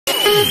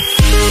Hey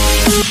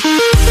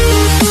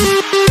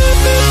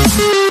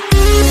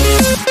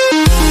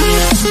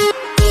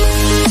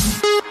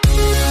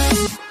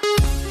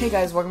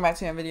guys, welcome back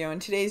to my video. In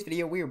today's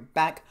video, we are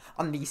back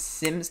on The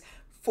Sims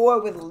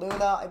 4 with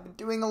Luna. I've been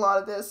doing a lot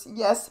of this,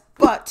 yes,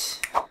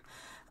 but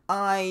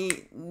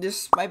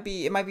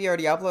it might be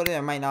already uploaded,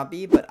 it might not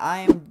be, but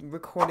I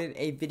recorded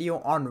a video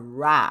on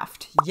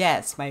Raft.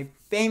 Yes, my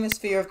famous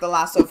fear of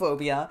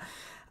thalassophobia,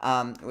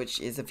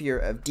 which is a fear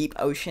of deep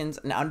oceans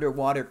and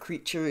underwater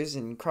creatures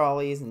and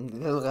crawlies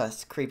and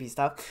creepy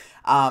stuff.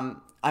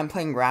 I'm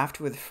playing Raft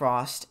with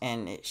Frost,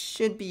 and it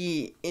should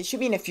be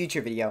in a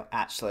future video,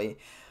 actually.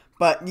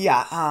 But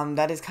yeah,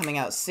 that is coming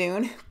out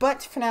soon.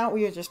 But for now,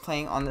 we are just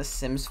playing on The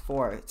Sims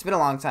 4. It's been a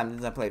long time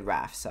since I played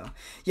Raft, so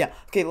yeah.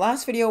 Okay,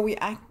 last video we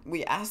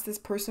asked this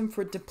person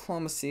for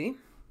diplomacy.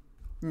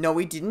 No,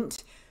 we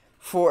didn't.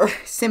 For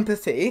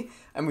sympathy,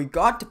 and we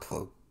got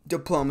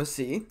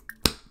diplomacy.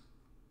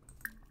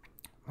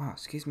 Wow,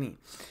 excuse me.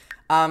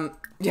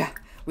 Yeah,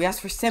 we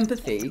asked for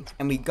sympathy,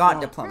 and we got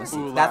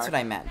diplomacy. That's what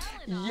I meant.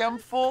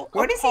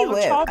 Where does he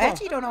live? I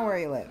actually don't know where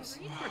he lives.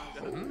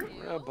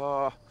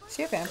 Is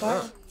he a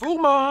vampire?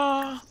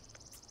 Fuma!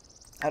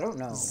 I don't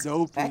know.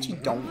 I actually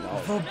don't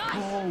know.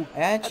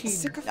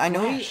 I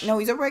know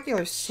he's a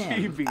regular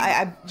sim.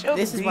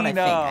 This is what I think.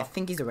 I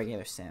think he's a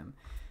regular sim.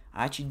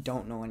 I actually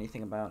don't know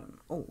anything about him.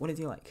 Oh, what does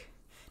he like?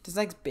 Does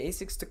like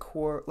basics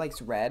decor,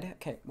 likes red?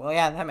 Okay, well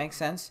yeah, that makes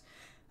sense.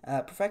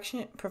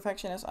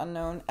 Perfectionist,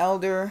 unknown,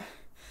 elder,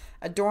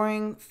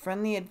 adoring,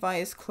 friendly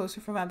advice,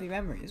 closer from happy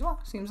memories. Well,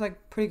 seems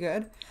like pretty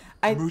good.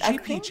 I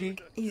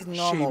think he's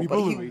normal,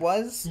 but he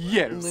was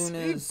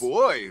Luna's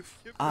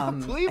I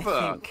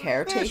think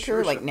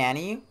caretaker, like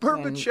nanny,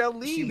 when she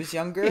was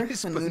younger,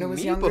 when Luna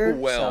was younger.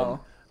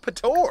 So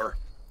Pator,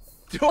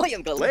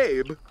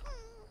 Babe,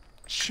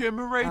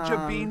 Chimere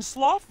Jabeen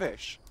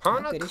Slawfish,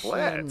 Hana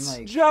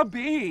Klets,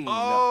 Jabeen,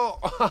 oh,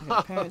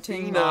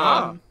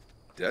 parenting.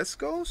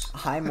 Descos?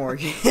 Hi,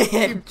 Morgan.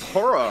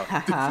 Pora,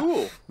 the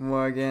fool.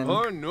 Morgan.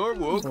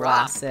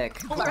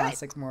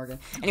 Classic Morgan.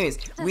 Anyways,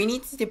 we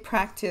need to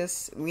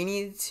practice. We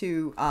need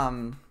to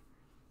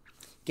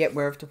get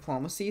aware of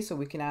diplomacy so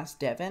we can ask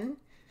Devin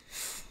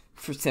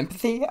for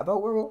sympathy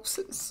about werewolves.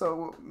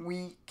 So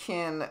me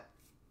and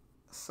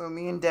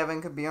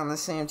Devin could be on the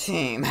same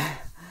team.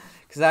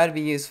 Because that would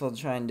be useful to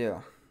try and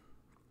do.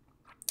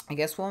 I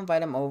guess we'll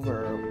invite him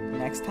over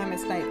next time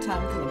it's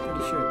nighttime, because I'm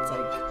pretty sure it's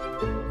like...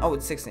 Oh,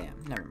 it's 6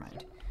 a.m. Never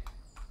mind.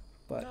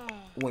 But,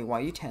 wait, why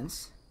are you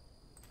tense?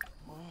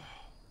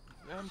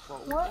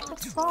 What?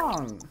 What's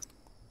wrong?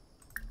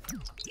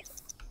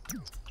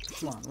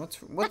 Come on,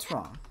 what's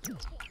wrong?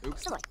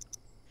 Oops.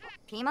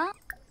 Pima?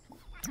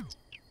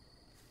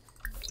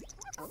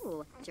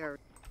 Oh, sure.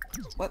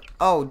 What?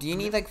 Oh, do you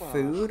need, like,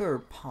 food or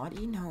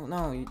potty? No,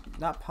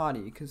 not potty,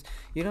 because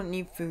you don't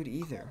need food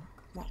either.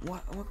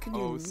 What could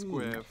you need?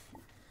 Squiff.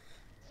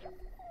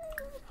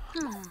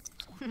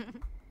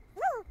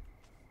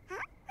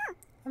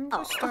 I'm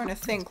just starting to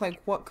think,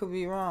 like, what could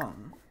be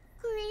wrong?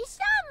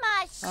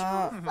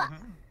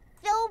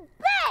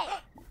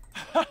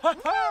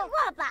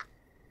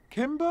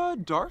 Kimba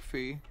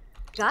Darfy.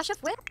 Joshua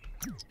Whip?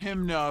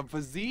 Himna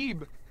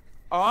Fazib.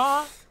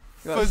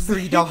 You have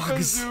 3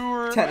 dogs.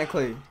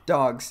 Technically,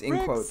 dogs, in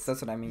quotes,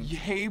 that's what I mean.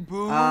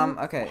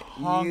 Okay,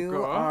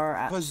 you are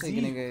actually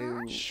gonna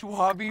go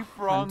Schwabi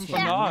from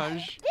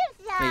Fanage.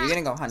 Yeah, you're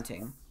gonna go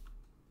hunting.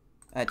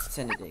 To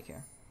send to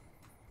daycare.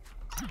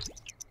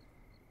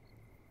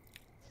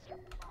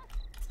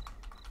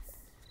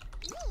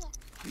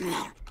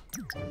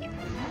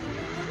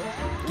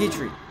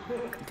 Gidry.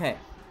 Okay.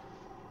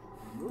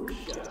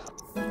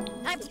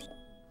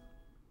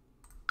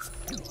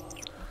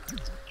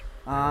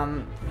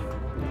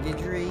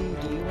 Gidry,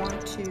 do you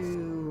want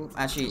to...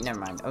 Actually, never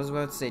mind. I was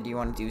about to say, do you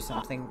want to do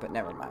something? But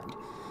never mind.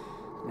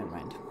 Never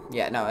mind.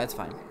 Yeah, no, it's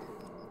fine.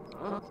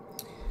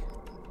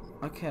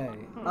 Okay,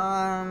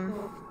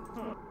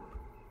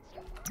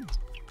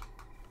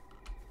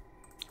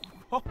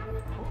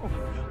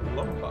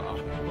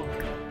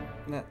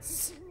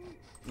 let's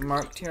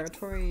mark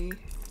territory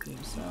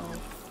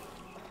himself.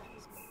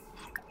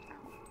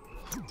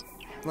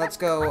 Let's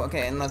go,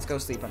 okay, and let's go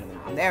sleep under the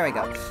moon. There we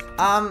go.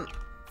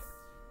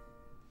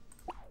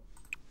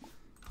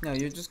 No,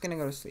 you're just gonna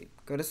go to sleep.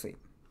 Go to sleep.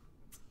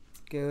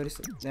 Go to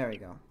sleep. There we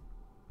go.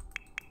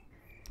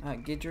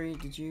 Gidry,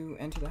 did you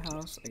enter the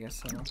house? I guess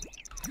so.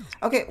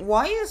 Okay,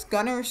 why is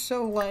Gunner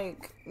so,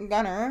 like...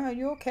 Gunner, are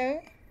you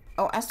okay?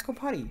 Oh, ask to go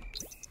potty.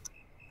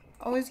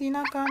 Oh, is he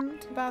not gone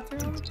to the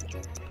bathroom?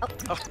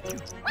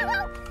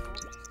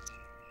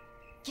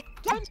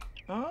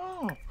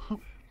 Oh,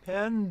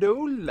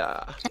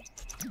 Pandola.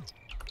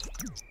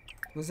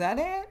 Was that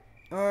it?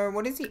 Or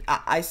what is he?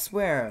 I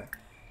swear.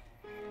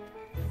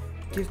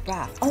 Give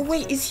bath. Oh,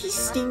 wait, is he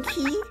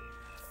stinky?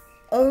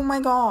 Oh my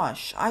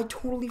gosh, I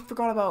totally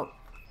forgot about...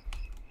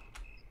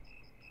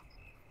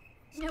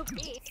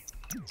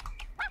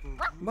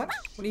 What?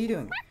 What are you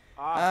doing?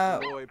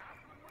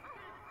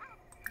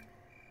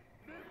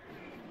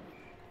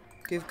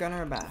 Give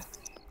Gunner a bath.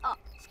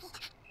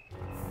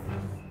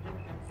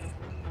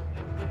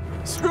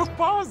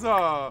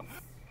 Surpaza!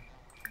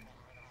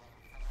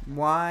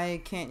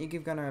 Why can't you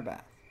give Gunner a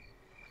bath?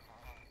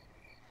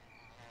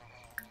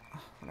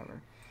 Oh,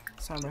 whatever.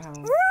 Somber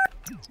hell.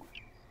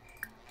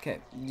 Okay,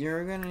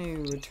 you're gonna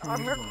return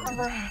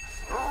home.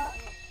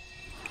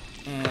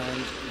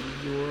 And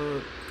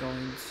you're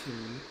going to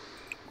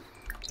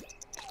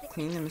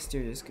clean the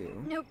mysterious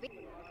goo. No.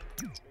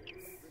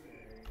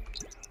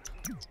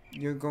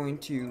 You're going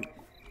to...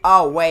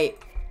 Oh, wait.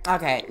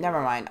 Okay,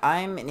 never mind.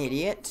 I'm an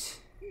idiot.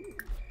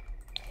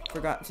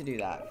 Forgot to do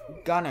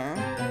that. Gunner.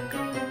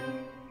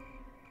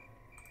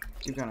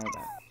 Give Gunner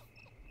that.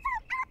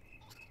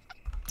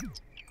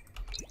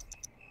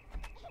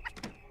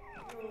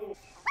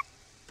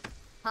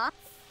 Huh?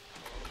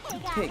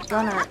 Okay,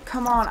 Gunner,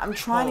 come on. I'm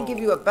trying to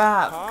give you a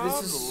bath.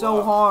 This is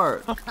so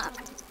hard.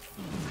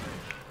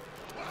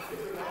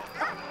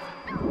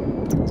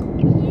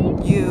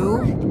 You...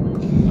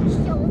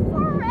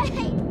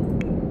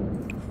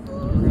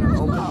 We're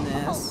gonna open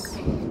this.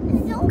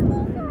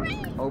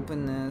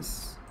 Open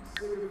this.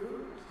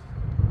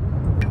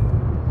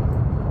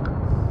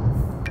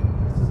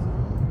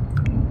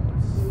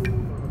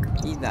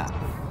 Eat that.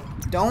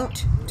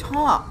 Don't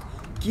talk.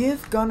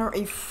 Give Gunner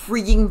a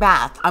freaking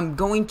bath. I'm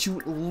going to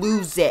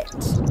lose it.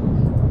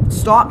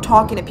 Stop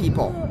talking to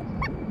people.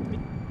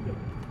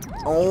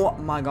 Oh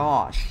my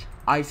gosh.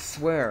 I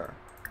swear.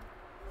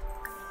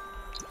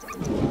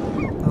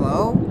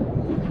 Hello?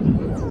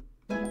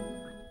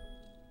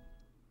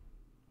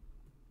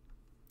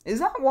 Is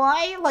that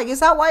why? Like, is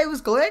that why it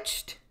was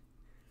glitched?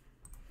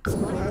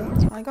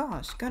 Oh my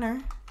gosh.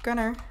 Gunner.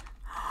 Gunner.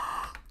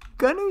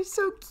 Gunner's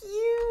so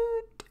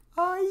cute.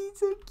 Oh, he's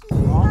so cute.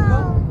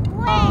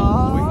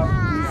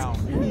 Oh,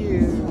 he's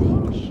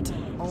cute.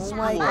 Oh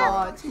my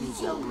gosh, he's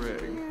so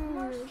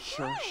cute.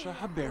 Shersha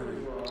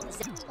Haberi.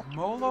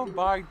 Molo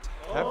by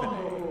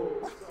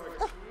Tebene.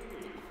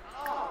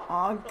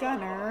 Oh,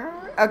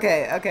 Gunner.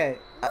 Okay, okay.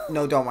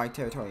 No, don't mark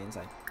territory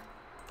inside.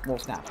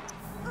 Wolf snap.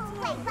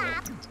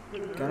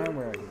 Gunner,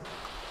 where are you?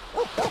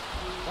 You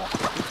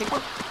take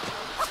it?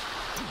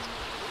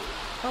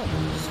 Oh,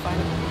 just find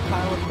a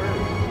pile of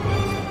birds.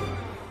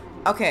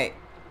 Okay.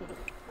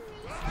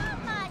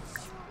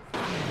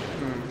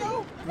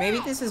 Maybe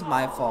this is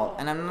my fault,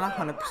 and I'm not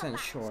 100%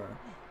 sure.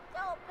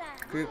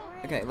 Group.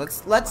 Okay,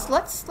 let's do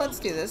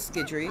this,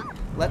 Gidry.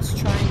 Let's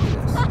try and do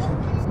this.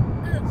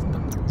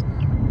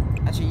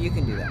 Actually, you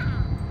can do that.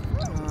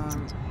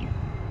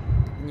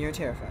 And you're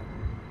terrified.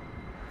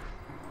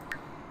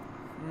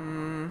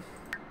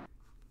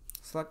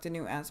 Select a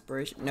new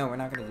aspiration. No, we're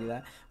not gonna do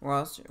that.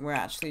 We're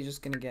actually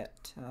just gonna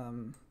get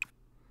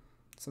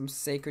some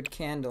sacred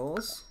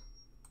candles.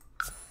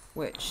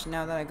 Which,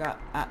 now that I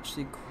got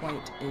actually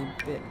quite a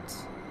bit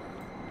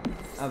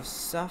of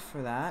stuff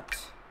for that,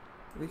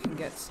 we can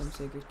get some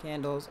sacred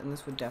candles, and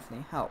this would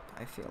definitely help,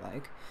 I feel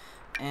like.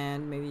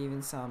 And maybe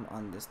even some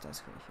on this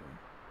desk right here.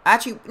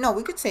 Actually, no,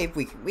 we could save,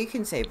 we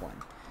can save one.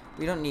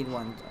 We don't need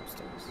one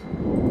upstairs.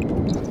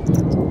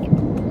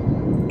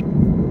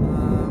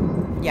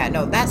 Yeah,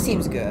 no, that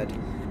seems good.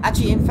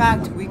 Actually, in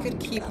fact, we could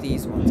keep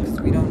these ones, because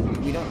we don't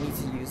need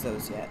to use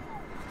those yet.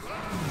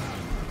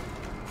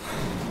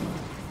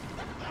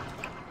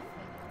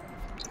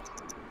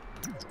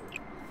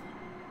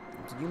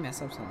 Did you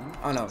mess up something?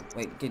 Oh no,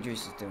 wait,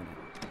 Gidry's just doing it.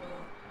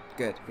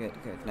 Good, good,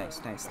 good. Nice,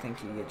 nice.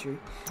 Thank you, Gidry.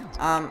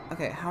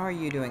 Okay, how are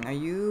you doing? Are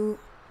you...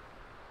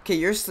 Okay,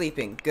 you're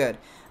sleeping. Good.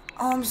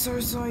 Oh, I'm so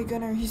sorry,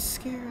 Gunner. He's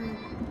scared.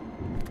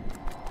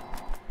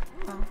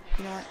 Oh,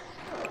 you know what?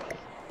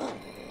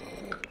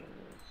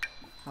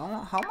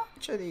 How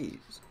much are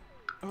these?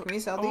 Can we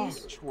sell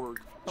these?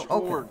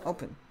 Oh,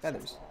 open.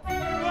 Feathers.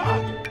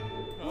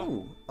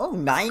 Ooh. Oh,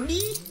 90?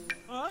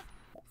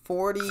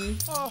 40?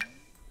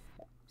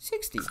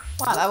 60.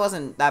 Wow, that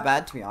wasn't that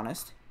bad, to be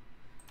honest.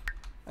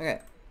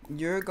 Okay,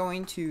 you're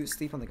going to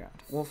sleep on the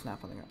ground. Wolf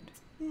nap on the ground.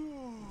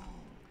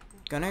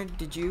 Gunner,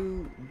 did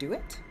you do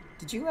it?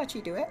 Did you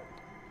actually do it?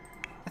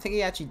 I think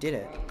he actually did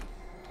it.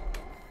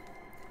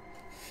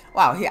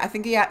 Wow, I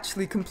think he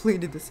actually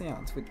completed the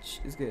seance, which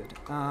is good.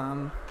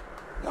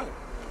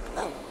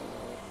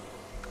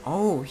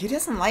 Oh, he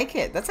doesn't like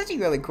it. That's actually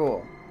really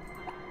cool.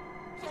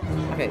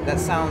 Okay, that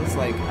sounds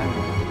like...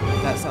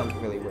 that sounds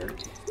really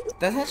weird.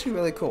 That's actually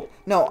really cool.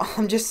 No,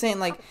 I'm just saying,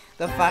 like,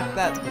 the fact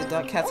that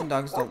the cats and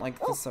dogs don't like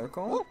the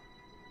circle.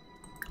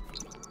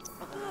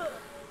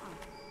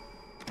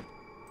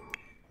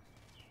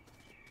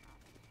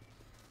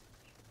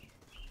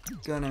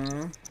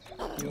 Gunner.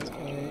 You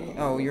okay?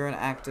 Oh, you're an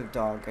active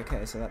dog.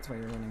 Okay, so that's why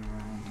you're running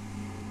around.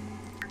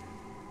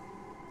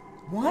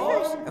 Why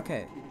are...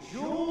 Okay.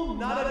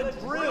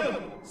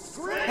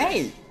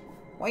 Hey!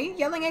 Why are you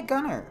yelling at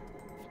Gunner?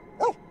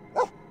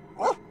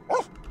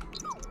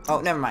 Oh,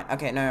 never mind.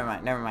 Okay, never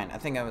mind. I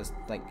think I was,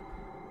 like...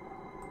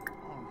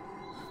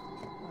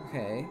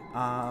 Okay,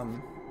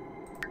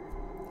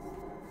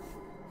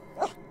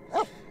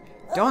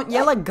 Don't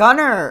yell at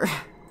Gunner!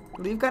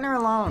 Leave Gunner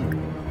alone.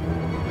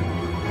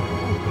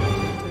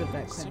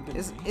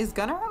 Is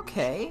Gunner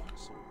okay?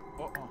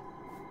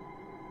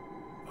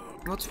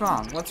 What's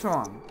wrong? What's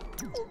wrong?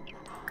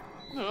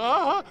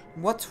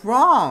 What's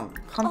wrong?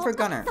 Comfort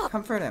Gunner.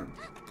 Comfort him.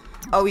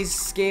 Oh, he's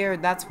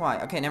scared. That's why.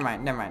 Okay, never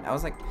mind. Never mind. I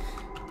was like,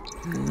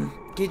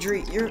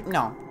 Gidry,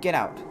 no. Get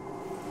out.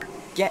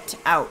 Get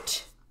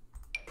out.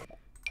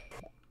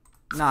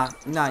 Nah.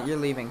 You're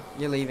leaving.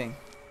 You're leaving.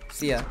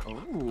 See ya.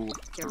 Oh,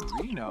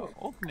 Reno.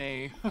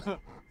 Okay.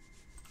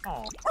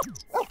 Oh.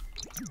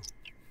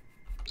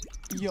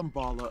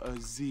 Yambala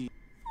Aziz.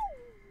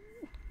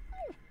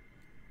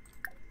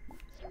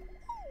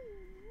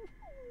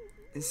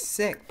 Is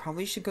sick.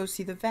 Probably should go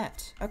see the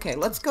vet. Okay,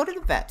 let's go to the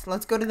vet.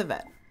 Let's go to the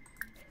vet.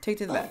 Take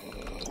to the vet.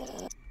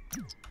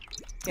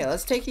 Yeah,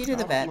 let's take you to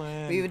the vet.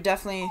 We would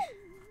definitely...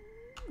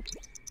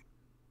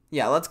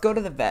 Yeah, let's go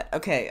to the vet.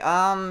 Okay,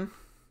 yeah,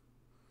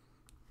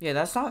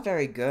 that's not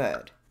very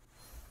good.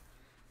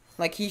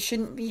 Like, he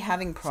shouldn't be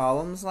having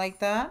problems like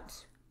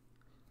that.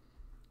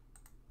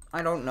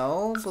 I don't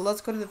know, but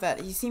let's go to the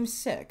vet. He seems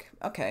sick.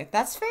 Okay,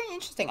 that's very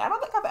interesting. I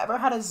don't think I've ever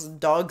had a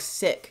dog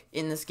sick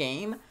in this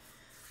game.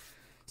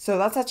 So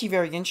that's actually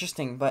very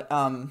interesting, but,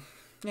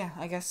 yeah,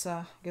 I guess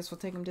we'll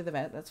take him to the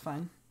vet. That's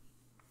fine.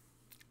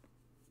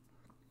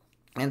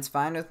 And it's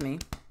fine with me.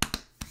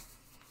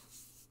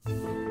 Okay.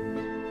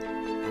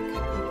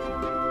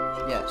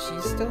 Yeah,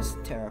 she's still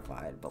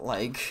terrified, but,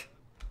 like...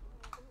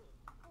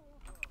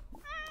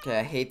 Okay,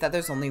 I hate that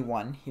there's only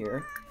one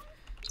here.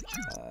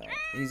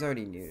 He's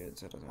already neutered,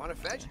 so it doesn't matter. Wanna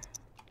fetch?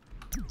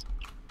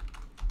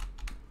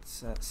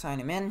 Let's sign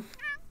him in.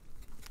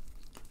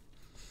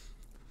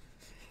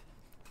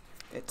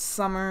 It's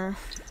summer.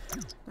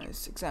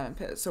 Nice, examine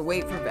pit. So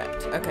wait for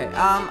vet. Okay,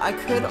 I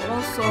could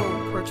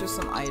also purchase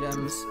some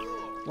items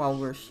while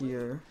we're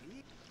here.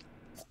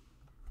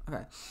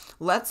 Okay,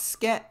 let's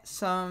get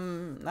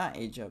some, not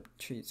age up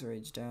treats or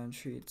age down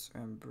treats,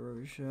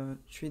 ambrosia,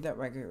 treat that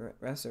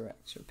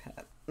resurrects your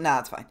pet. Nah,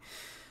 it's fine.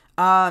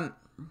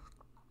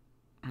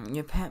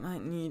 Your pet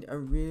might need a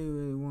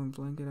really warm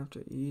blanket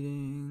after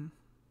eating.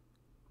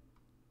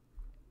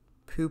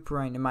 Poop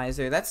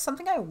randomizer. That's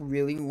something I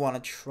really want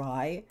to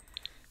try.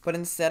 But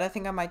instead, I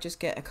think I might just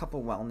get a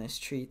couple wellness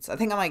treats. I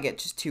think I might get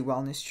just 2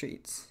 wellness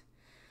treats.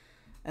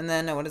 And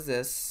then, what is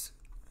this?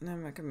 And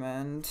then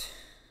recommend.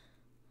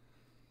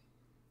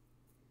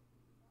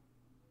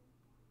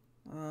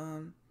 I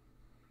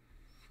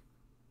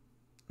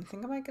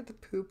think I might get the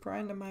poop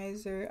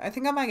randomizer. I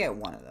think I might get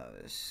one of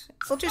those.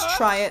 We'll just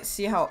try it,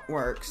 see how it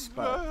works,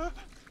 but...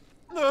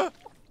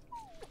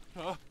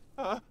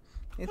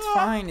 It's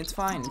fine, it's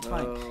fine, it's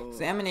fine.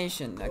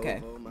 Examination,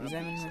 okay.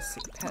 Examine this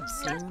pet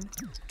soon.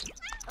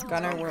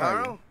 Gunner, where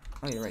are you?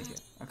 Oh, you're right here.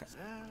 Okay.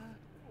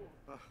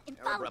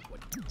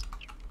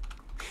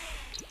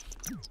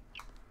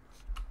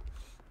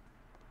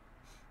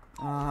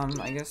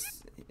 I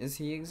guess, is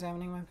he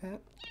examining my pet?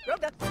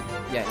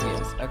 Yeah, he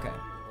is. Okay.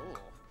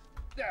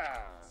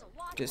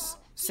 Just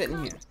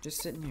sitting here.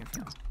 Just sitting here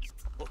for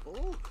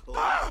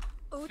now.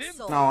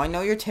 No, I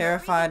know you're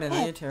terrified. I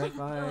know you're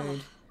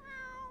terrified.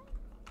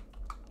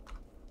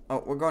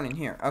 Oh, we're going in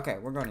here. Okay,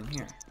 we're going in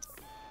here.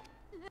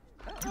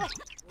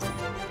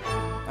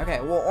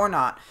 Okay, well, or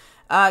not.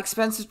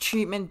 Expensive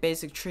treatment,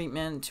 basic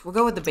treatment. We'll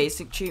go with the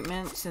basic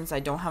treatment since I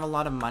don't have a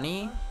lot of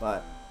money,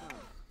 but...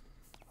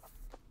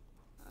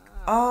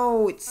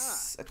 Oh,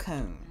 it's a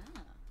cone.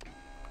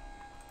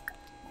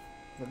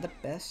 Is that the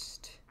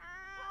best?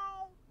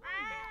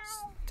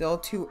 Still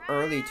too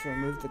early to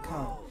remove the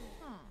cone.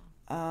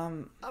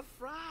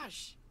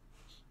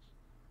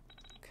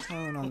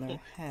 Cone on their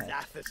head.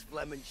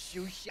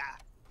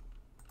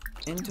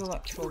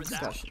 Intellectual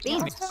discussion.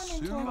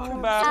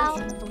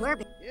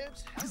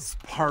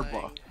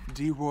 Sparba,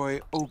 D-Roy,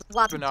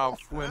 Openaw,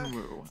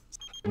 Winwu.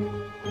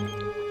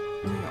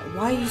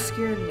 Why are you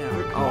scared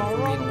now? Oh, for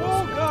me to listen.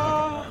 Okay,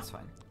 no, that's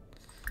fine.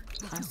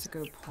 Has to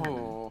go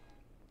Paul.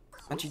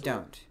 But you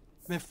don't.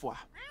 Mifwa.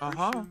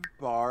 Barbara.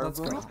 Let's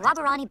go.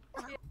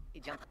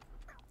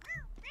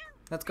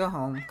 Let's go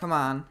home. Come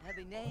on.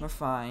 We're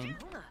fine.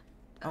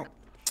 Oh.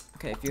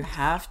 Okay, if you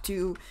have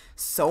to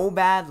so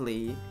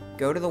badly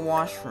go to the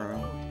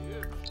washroom.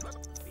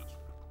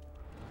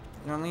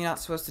 You're only not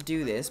supposed to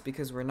do this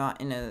because we're not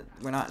in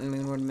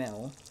Moonwood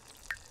Mill.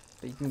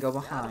 But you can go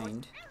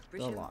behind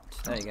the lot.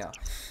 There you go.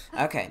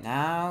 Okay,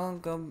 now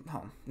go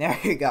home. There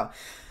you go.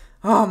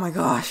 Oh my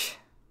gosh.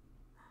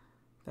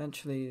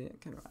 Eventually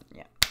it can run.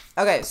 Yeah.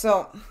 Okay,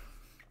 so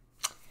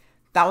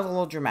that was a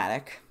little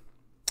dramatic.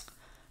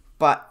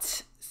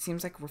 But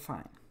seems like we're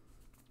fine.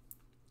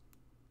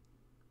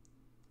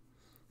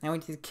 Now we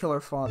need to kill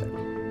our father.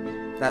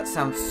 That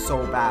sounds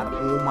so bad.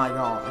 Oh my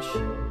gosh.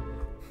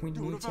 We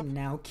need to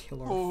now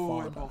kill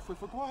our father.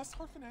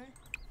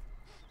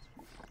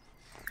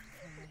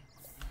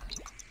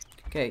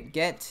 Okay,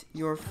 get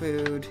your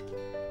food.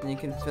 And you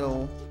can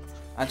fill...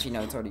 Actually,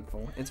 no, it's already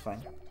full. It's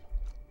fine.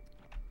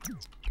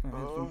 I've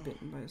been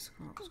bitten by a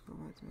squirrel.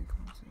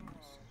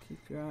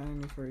 Keep your eye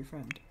on your furry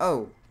friend.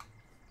 Oh.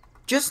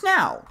 Just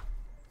now.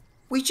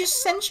 We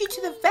just sent you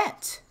to the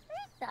vet.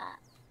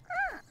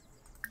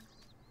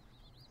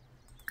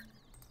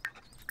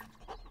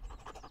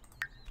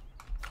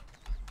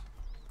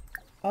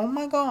 Oh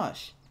my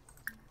gosh.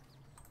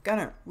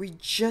 Gunner, we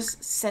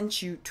just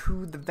sent you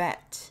to the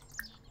vet.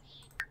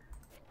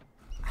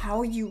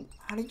 How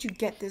did you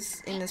get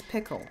this in this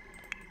pickle?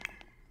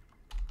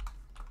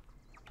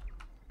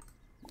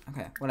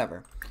 Okay,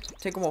 whatever.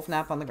 Take a wolf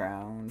nap on the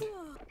ground.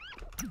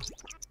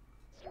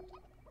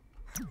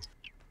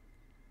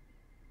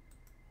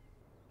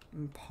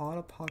 In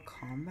paw-to-paw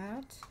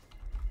combat?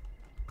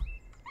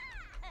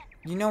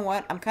 You know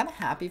what? I'm kind of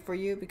happy for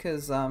you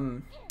because, you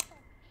know,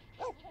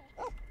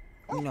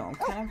 I'm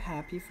kind of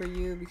happy for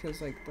you because,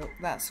 like,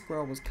 that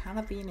squirrel was kind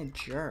of being a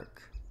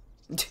jerk.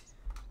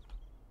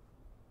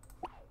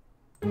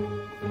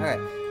 Okay,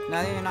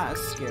 now that you're not as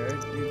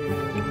scared, you're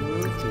gonna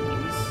remove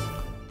these.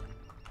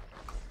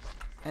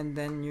 And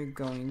then you're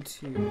going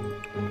to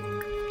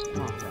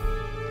knock them.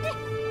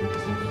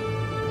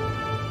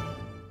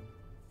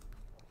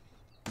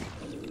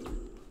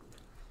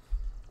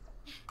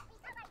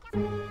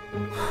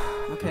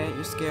 Okay,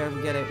 you're scared.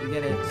 We get it. We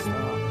get it.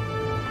 Stop.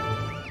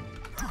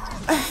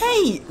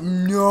 Hey!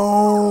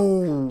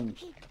 No!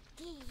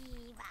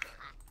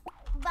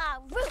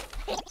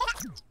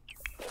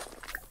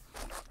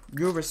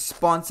 Your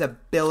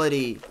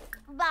responsibility.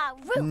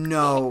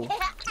 No.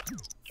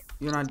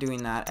 You're not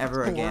doing that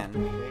ever again.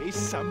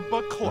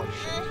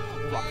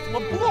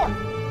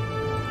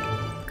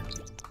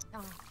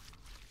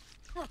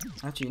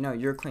 Actually, no,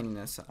 you're cleaning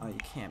this. Oh, you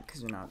can't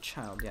because you're not a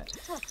child yet.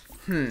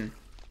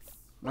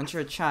 Once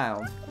you're a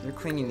child, you're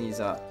cleaning these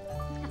up.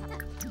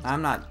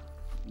 I'm not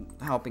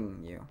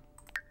helping you.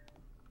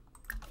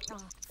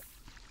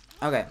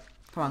 Okay,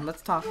 come on,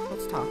 let's talk.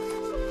 Let's talk.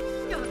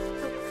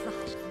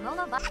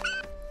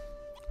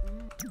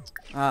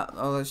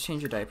 Let's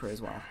change your diaper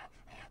as well.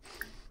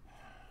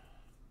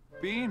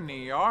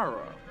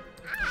 Biniara.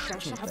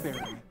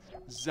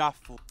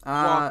 Zaffle.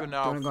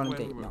 Don't go on a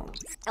date, no.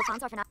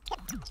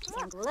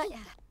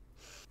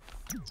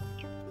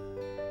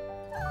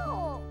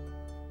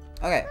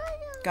 Okay,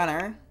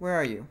 Gunner, where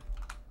are you?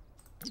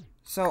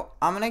 So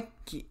I'm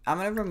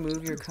gonna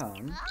remove your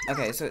cone.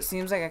 Okay, so it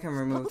seems like I can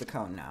remove the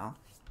cone now.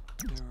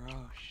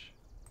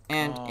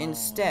 And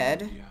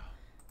instead,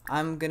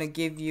 I'm gonna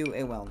give you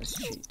a wellness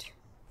cheat.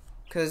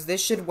 Cause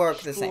this should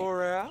work the same.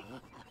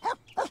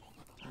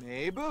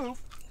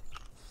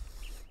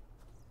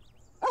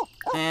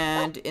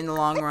 And in the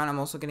long run, I'm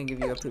also gonna give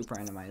you a poop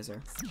randomizer.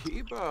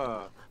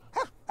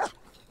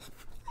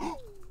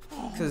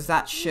 Because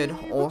that should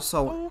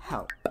also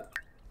help.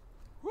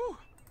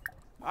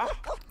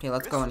 Okay,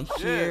 let's go in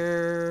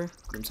here.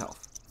 Himself.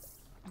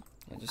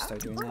 Yeah, just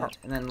start doing that.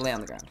 And then lay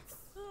on the ground.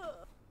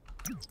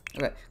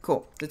 Okay,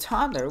 cool. The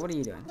toddler, what are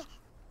you doing?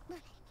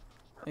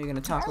 Are you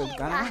gonna talk with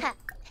Gunner?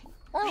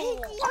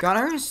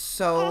 Gunner is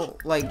so,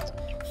 like,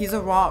 he's a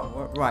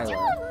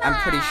Rottweiler. I'm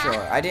pretty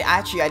sure. I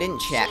didn't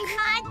check.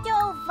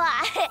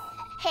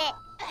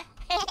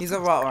 He's a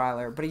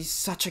Rottweiler, but he's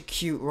such a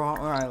cute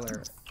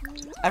Rottweiler.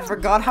 I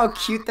forgot how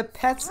cute the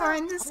pets are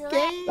in this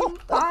game.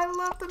 I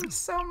love them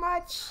so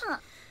much.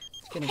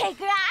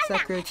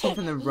 Separate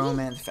from the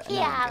romance.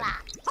 No,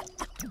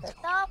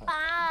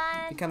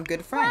 become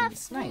good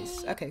friends.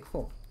 Nice. Okay,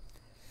 cool.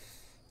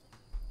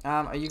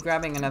 Are you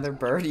grabbing another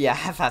bird? Yeah,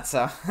 I thought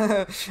so.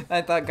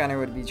 I thought Gunner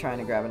would be trying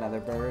to grab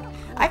another bird.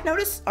 I've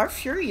noticed our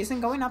fury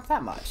isn't going up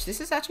that much. This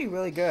is actually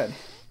really good.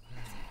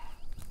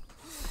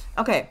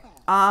 Okay,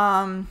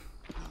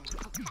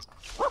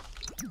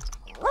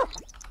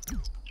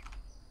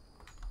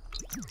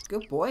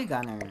 good boy,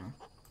 Gunner.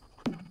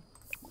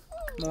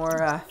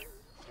 More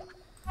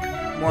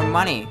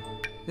money.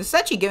 This is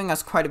actually giving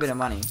us quite a bit of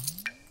money.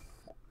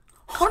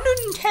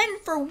 110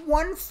 for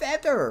one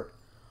feather.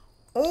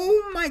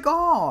 Oh my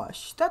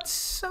gosh, that's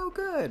so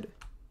good.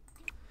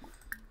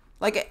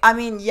 Like, I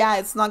mean, yeah,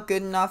 it's not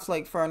good enough,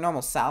 like, for a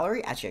normal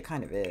salary. Actually, it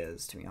kind of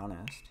is, to be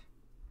honest.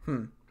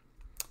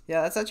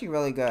 Yeah, that's actually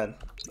really good.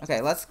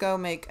 Okay, let's go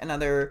make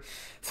another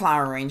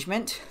flower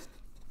arrangement.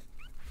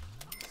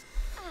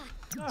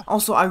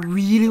 Also, I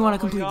really want to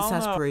complete this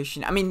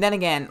aspiration. I mean, then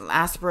again,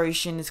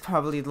 aspiration is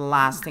probably the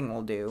last thing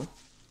we'll do.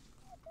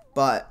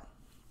 But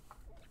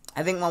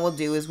I think what we'll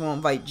do is we'll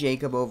invite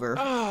Jacob over.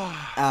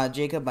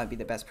 Jacob might be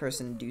the best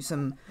person to do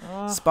some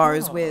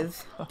spars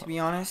with, to be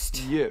honest.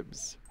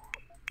 Yibs.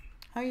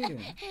 How are you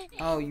doing?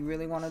 Oh, you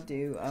really want to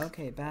do?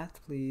 Okay, bath,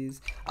 please.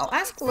 Oh,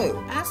 ask Lou.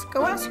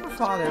 Go ask your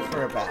father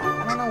for a bath.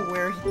 I don't know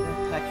where the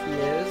heck he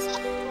is,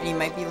 and he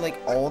might be like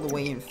all the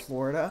way in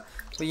Florida.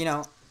 But you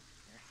know,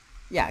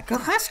 yeah, go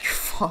ask your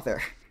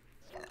father.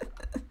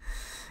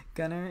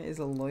 Gunner is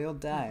a loyal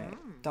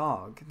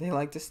dog. They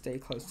like to stay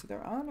close to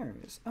their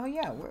owners. Oh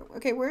yeah,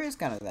 okay, where is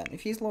Gunner then?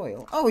 If he's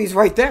loyal. Oh, he's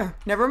right there.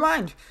 Never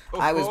mind.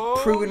 I was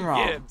proven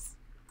wrong.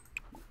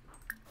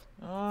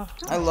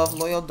 I love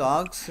loyal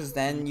dogs because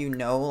then you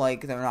know,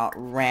 like, they're not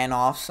ran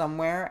off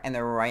somewhere and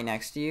they're right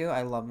next to you.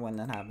 I love when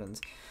that happens.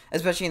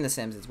 Especially in The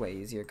Sims, it's way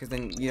easier because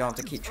then you don't have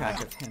to keep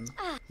track of him.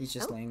 He's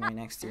just laying right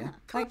next to you.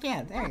 Like,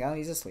 yeah, there you go.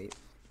 He's asleep.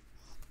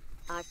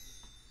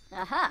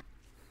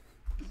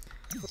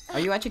 Are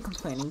you actually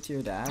complaining to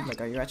your dad?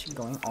 Like, are you actually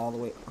going all the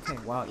way? Okay,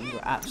 wow, you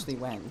actually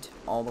went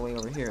all the way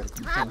over here to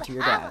complain to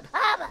your dad.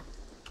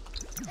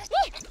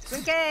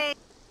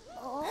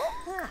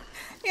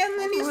 And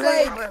then he's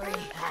like,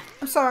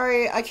 I'm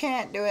sorry, I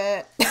can't do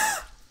it.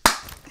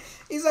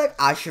 He's like,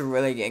 I should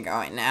really get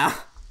going now.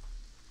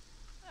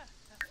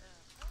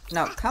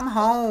 No, come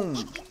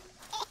home.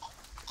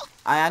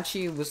 I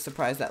actually was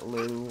surprised that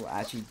Lou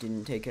actually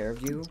didn't take care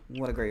of you.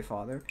 What a great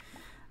father.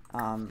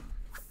 Yeah,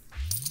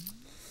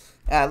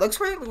 it looks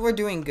like we're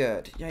doing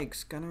good.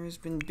 Yikes, Gunner has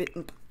been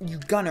bitten. You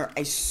Gunner,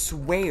 I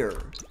swear.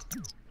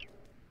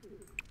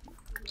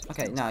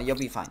 Okay, no, you'll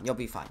be fine. You'll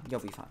be fine. You'll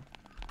be fine.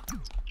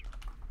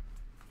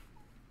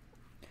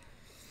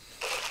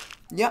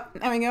 Yep,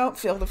 there we go.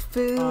 Fill the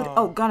food.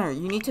 Oh, Gunner,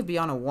 you need to be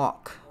on a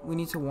walk. We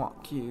need to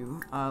walk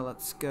you.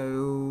 Let's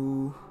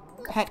go.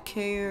 Pet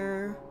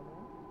care.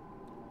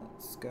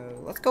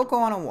 Let's go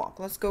on a walk.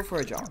 Let's go for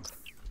a jog.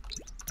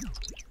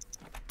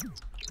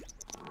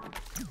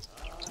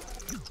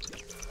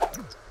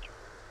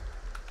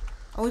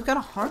 Oh, we've got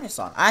a harness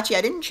on. Actually,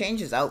 I didn't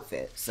change his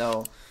outfit,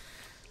 so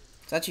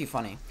it's actually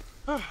funny.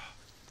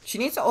 She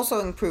needs to also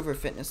improve her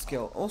fitness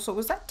skill. Also,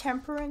 was that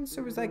Temperance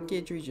or was that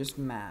Gidry just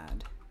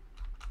mad?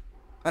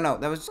 Oh no,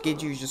 that was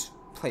Gidry just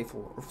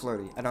playful or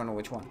flirty. I don't know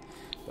which one.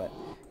 But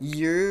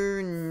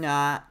you're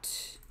not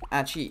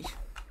actually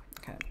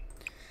okay.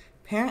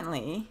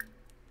 Apparently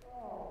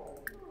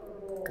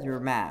you're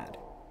mad.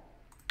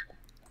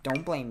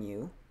 Don't blame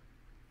you.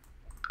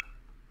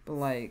 But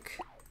like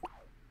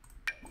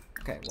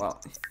okay,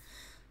 well.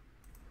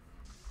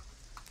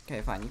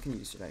 Okay, fine, you can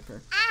use your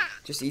diaper.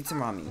 Just eat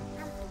some ramen.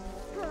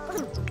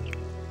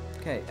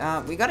 Okay,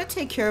 we gotta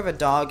take care of a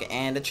dog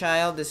and a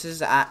child. This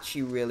is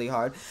actually really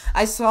hard.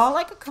 I saw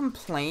like a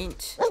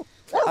complaint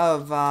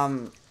of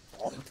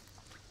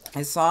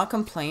I saw a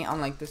complaint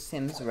on like the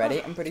Sims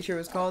Reddit, I'm pretty sure it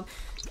was called.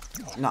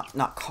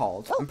 Not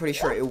called. I'm pretty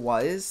sure it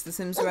was the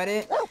Sims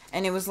Reddit.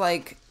 And it was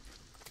like,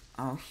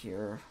 oh,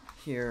 here.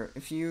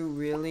 If you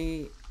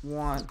really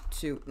want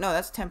to, no,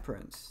 that's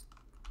Temperance.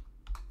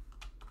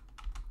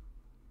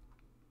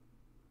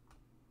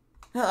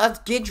 No, that's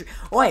Gidry.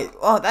 Wait,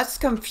 oh, that's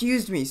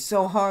confused me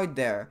so hard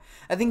there.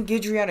 I think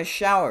Gidry had a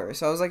shower,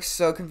 so I was like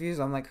so confused.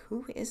 I'm like,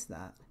 who is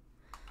that?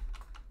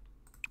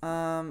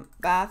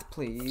 Bath,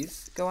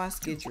 please. Go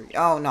ask Gidry.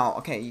 Oh, no,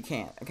 okay, you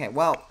can't. Okay,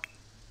 well.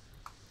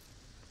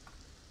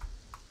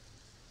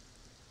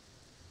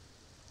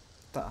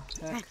 The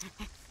heck?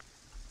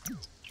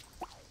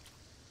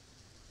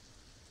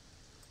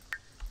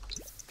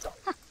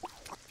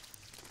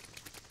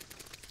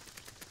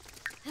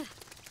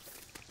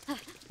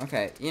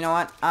 Okay, you know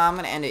what? I'm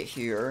gonna end it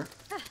here.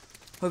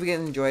 Hope you guys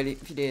enjoyed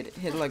it. If you did,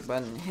 hit the like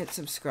button, hit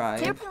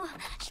subscribe.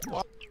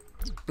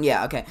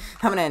 Yeah, okay.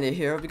 I'm gonna end it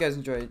here. Hope you guys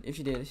enjoyed. If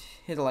you did,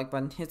 hit the like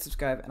button, hit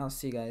subscribe, and I'll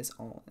see you guys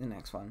all in the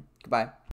next one. Goodbye.